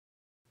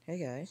Hey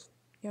guys,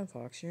 yeah, I'm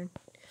Fox here,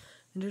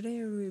 and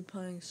today we'll be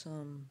playing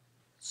some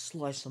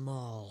Slice 'em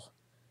All.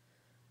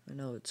 I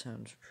know it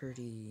sounds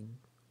pretty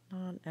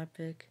not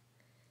epic.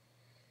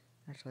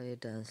 Actually, it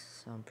does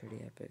sound pretty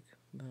epic,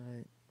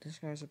 but this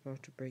guy's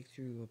about to break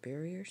through a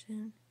barrier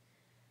soon,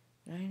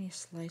 and I need to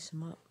slice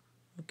him up,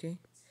 okay?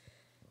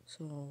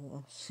 So,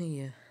 I'll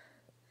see ya.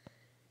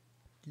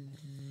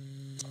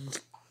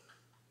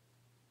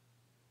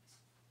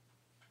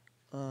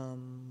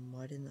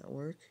 Why didn't that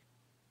work?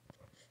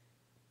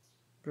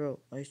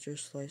 Bro, I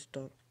just sliced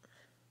up.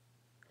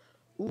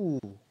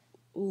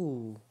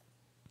 Ooh,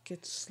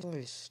 get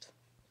sliced.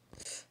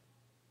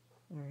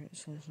 Alright,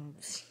 slice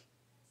up.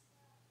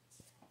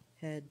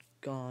 Head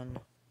gone.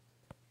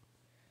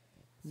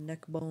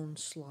 Neck bone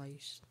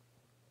sliced.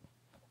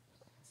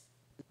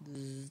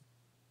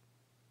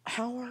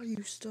 How are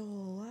you still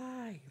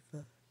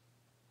alive?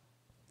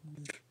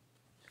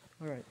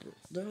 Alright,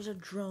 there's a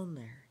drone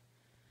there.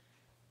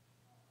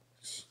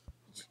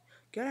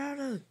 Get out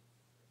of...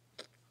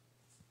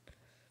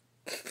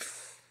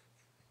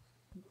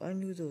 I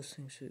knew those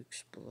things would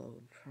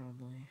explode,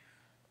 probably.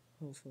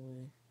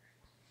 Hopefully.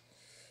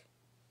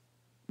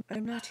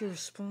 I'm not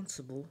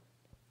irresponsible.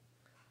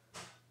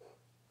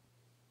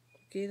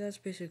 Okay, that's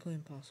basically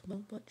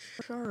impossible, but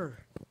sure.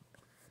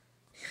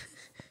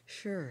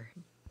 Sure.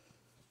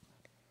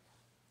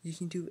 You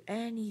can do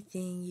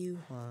anything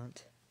you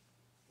want.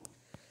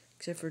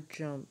 Except for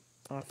jump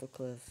off a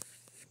cliff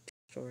 2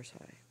 stories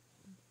high.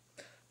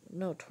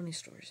 No, 20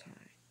 stories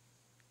high.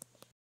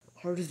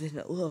 Harder than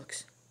it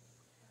looks.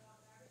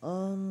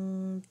 Do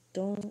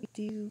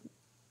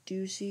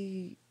you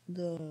see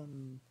the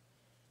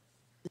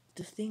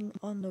thing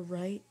on the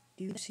right?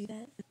 Do you see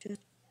that?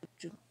 Just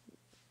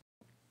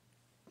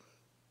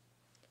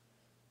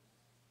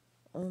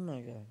oh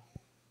my god.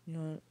 You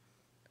know what?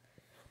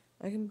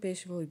 I can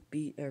basically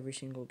beat every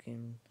single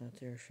game that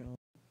they're showing.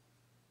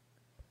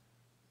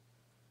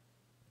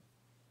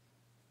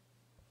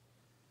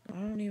 I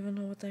don't even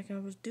know what that guy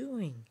was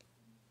doing.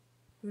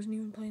 He wasn't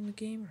even playing the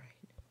game right.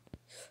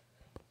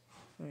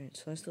 Alright,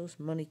 so that's those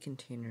money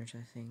containers,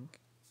 I think.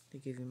 They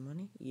give you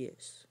money?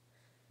 Yes.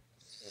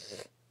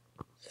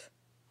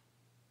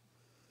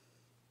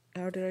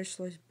 How did I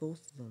slice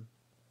both of them?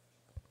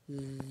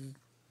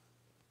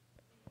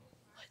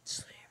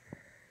 Lightsabers.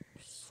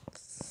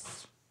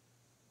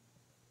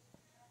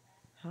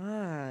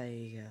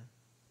 Hi.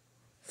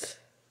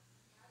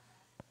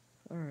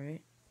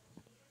 Alright.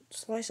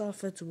 Slice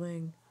off its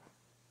wing.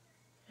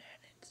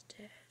 And it's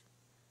dead.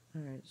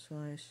 Alright,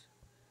 slice.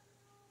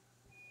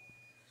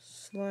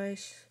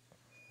 Slice.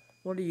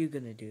 What are you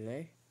gonna do,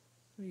 eh?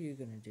 What are you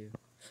gonna do?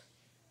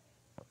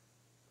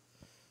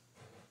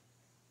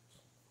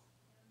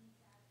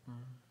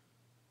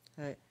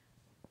 Hey.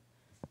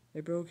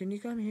 Hey bro, can you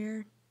come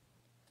here?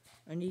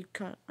 I need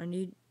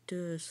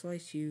to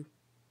slice you.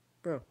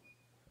 Bro.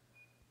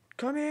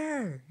 Come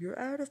here! You're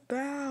out of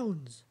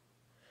bounds!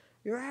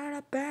 You're out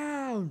of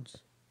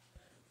bounds!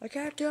 I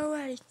can't do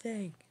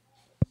anything!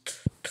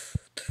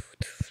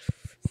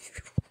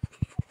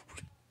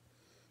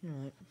 You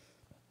know what?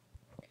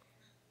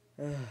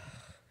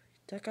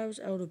 That guy was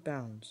out of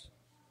bounds.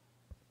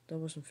 That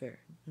wasn't fair.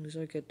 At least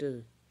I get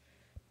to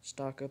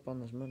stock up on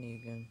this money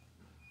again.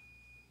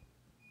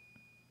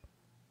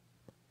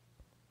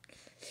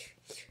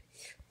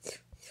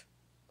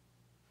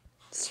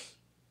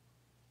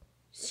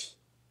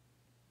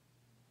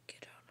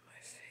 Get out of my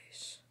face.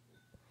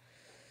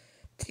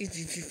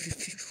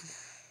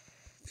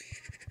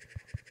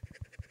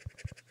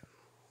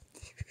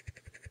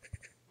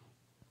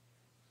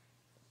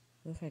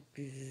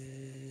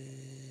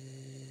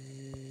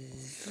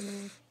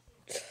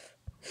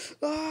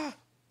 Ah!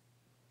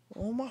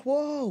 Oh my,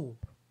 whoa!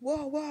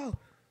 Whoa!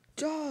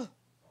 Duh!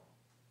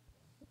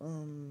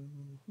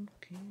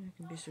 Okay, I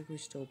can basically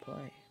still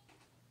play.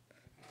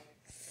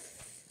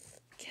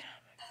 Get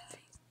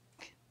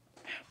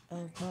out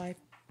of my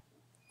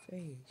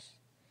face.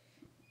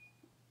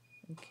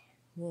 Okay.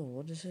 Whoa,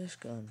 what is this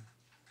gun?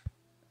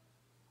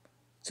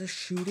 It's a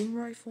shooting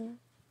rifle?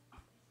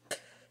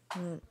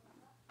 I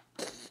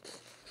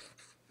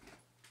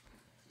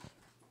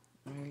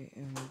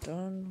am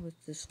done with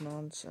this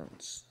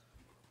nonsense.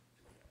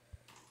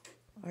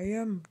 I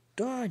am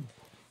done.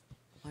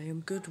 I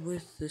am good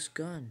with this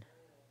gun.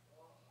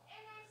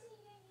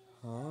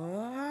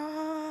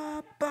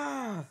 Ah,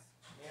 bah!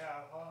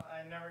 Yeah, well,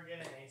 I never get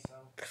an ace, so.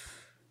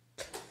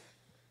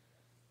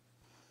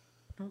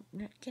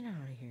 No, get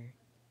out of here.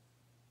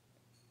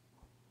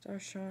 I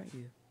shot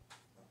you.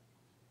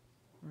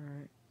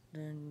 Alright,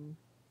 then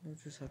we'll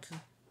just have to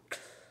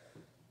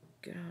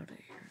get out of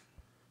here.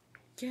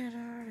 Get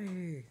out of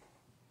here.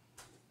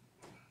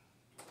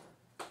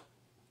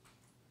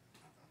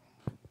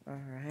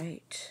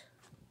 Alright.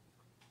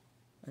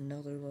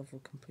 Another level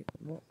complete.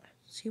 Well,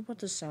 see what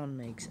the sound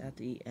makes at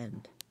the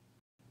end.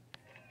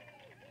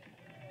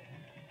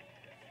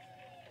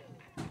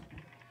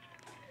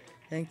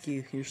 Thank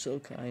you. You're so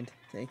kind.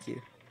 Thank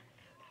you.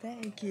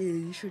 Thank you.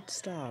 You should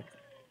stop.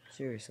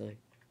 Seriously.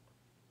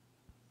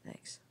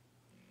 Thanks.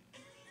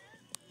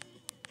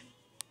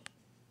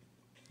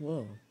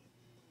 Whoa.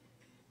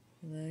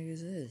 What the heck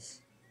is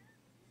this?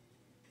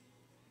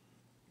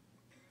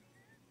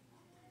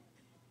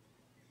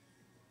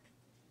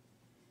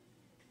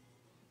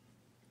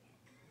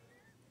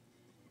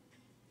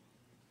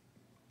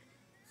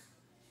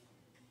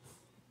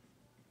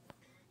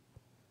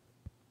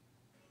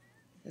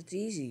 It's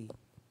easy.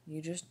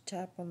 You just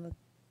tap on the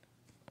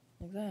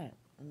like that,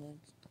 and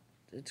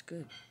it's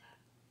good.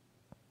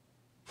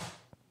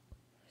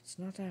 It's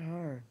not that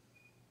hard.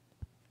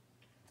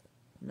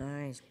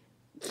 Nice.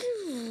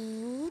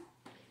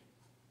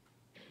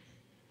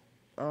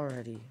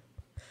 Alrighty.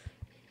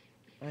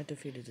 I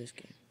defeated this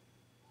game.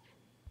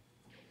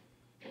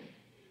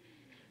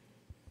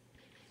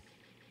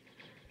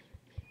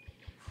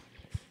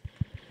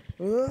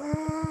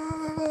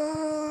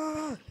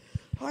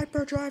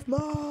 Hyperdrive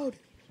mode!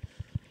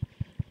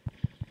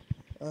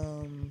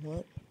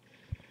 What?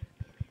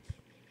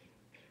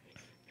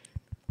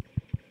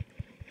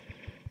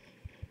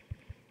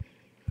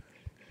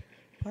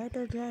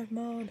 Hyperdrive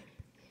mode?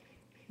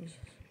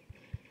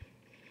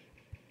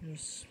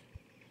 Yes.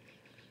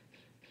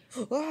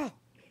 Ah!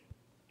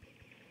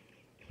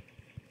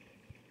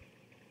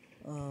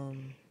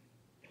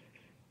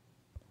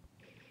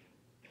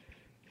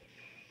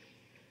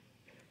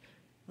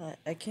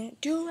 I can't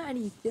do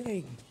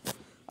anything.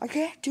 I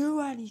can't do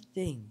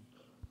anything.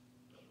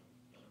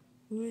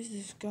 Who is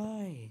this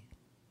guy?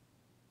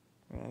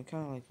 Right, I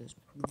kind of like this.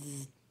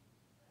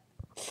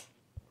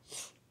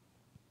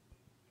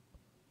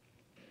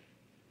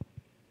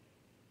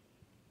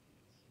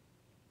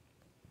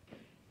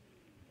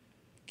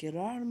 Get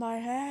out of my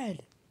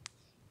head.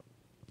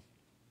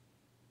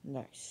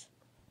 Nice.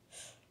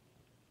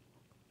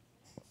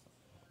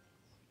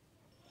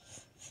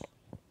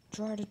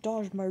 Try to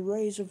dodge my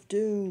rays of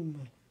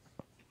doom.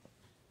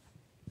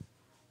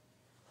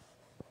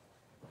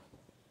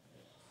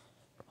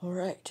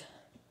 Alright.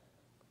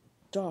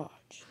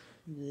 Dodge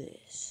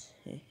this.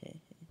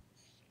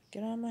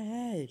 Get out of my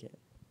head.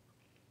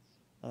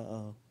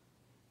 Uh-oh.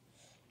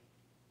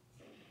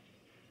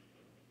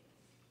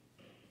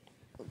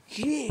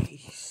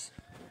 Jeez.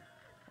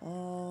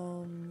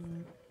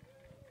 Can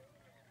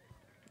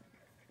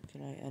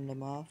I end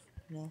them off?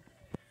 No?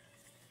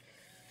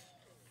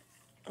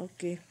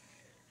 Okay.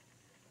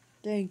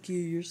 Thank you,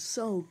 you're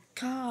so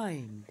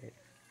kind.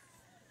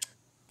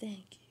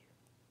 Thank you.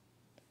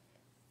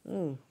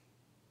 Oh,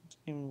 this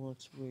game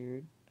looks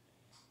weird.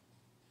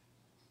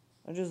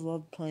 I just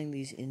love playing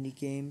these indie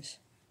games.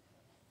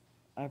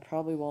 I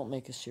probably won't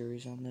make a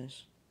series on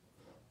this.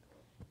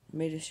 I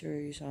made a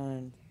series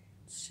on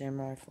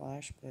Samurai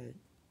Flash, but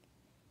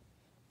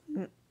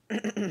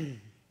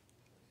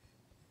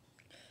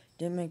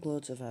didn't make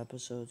loads of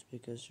episodes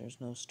because there's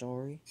no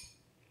story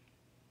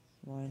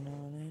line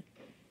on it.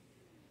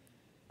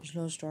 There's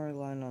no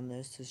storyline on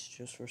this. This is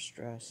just for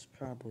stress,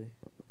 probably.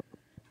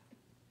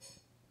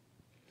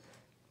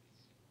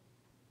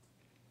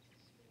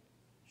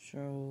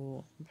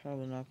 So I'm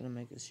probably not gonna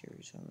make a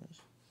series on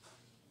this.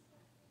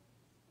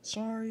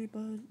 Sorry,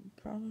 but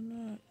probably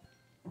not.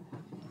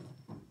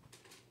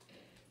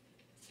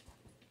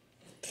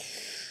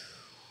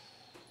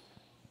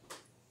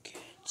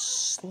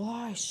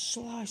 Slice,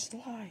 slice,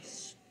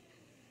 slice.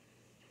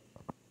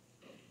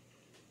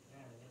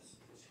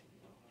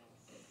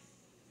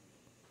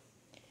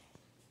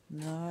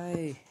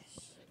 Nice.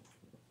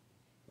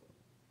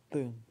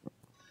 Boom.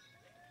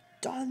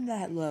 Done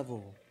that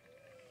level.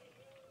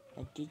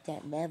 I did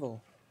that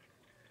level.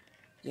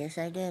 Yes,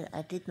 I did.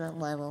 I did that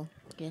level.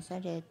 Yes, I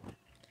did.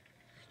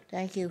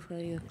 Thank you for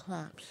your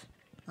claps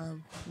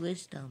of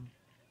wisdom.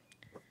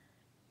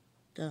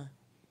 Duh.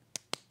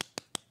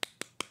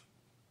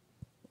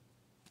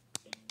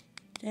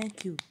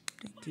 Thank you.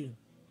 Thank you.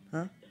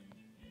 Huh?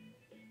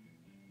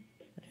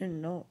 I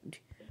didn't know.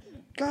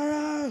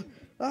 Gara!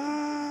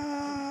 Ah!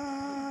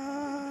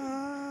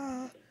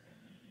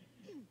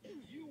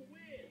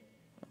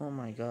 Oh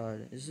my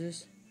god. Is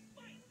this...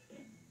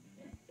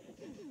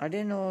 I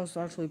didn't know I was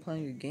actually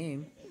playing a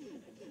game.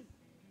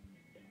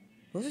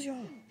 What is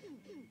y'all?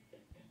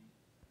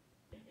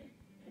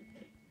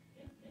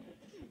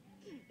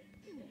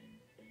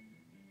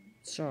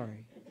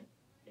 Sorry.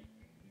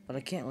 But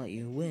I can't let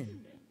you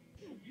win.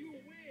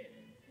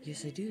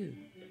 Yes, I do.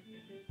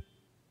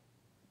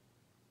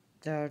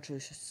 That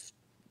actually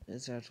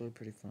it's actually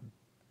pretty fun.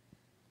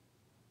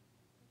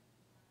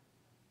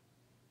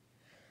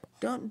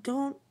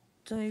 Don't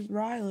say,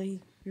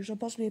 Riley, you're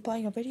supposed to be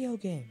playing a video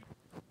game.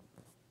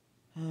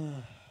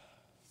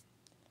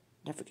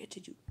 Never get to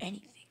do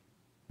anything.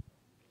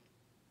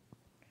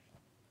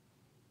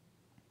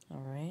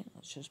 Alright,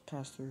 let's just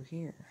pass through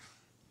here.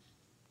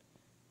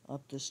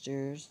 Up the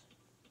stairs.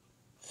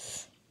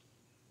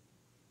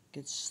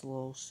 Get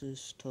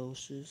Slosis.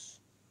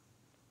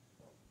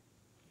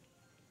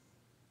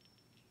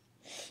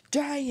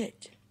 Dang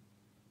it!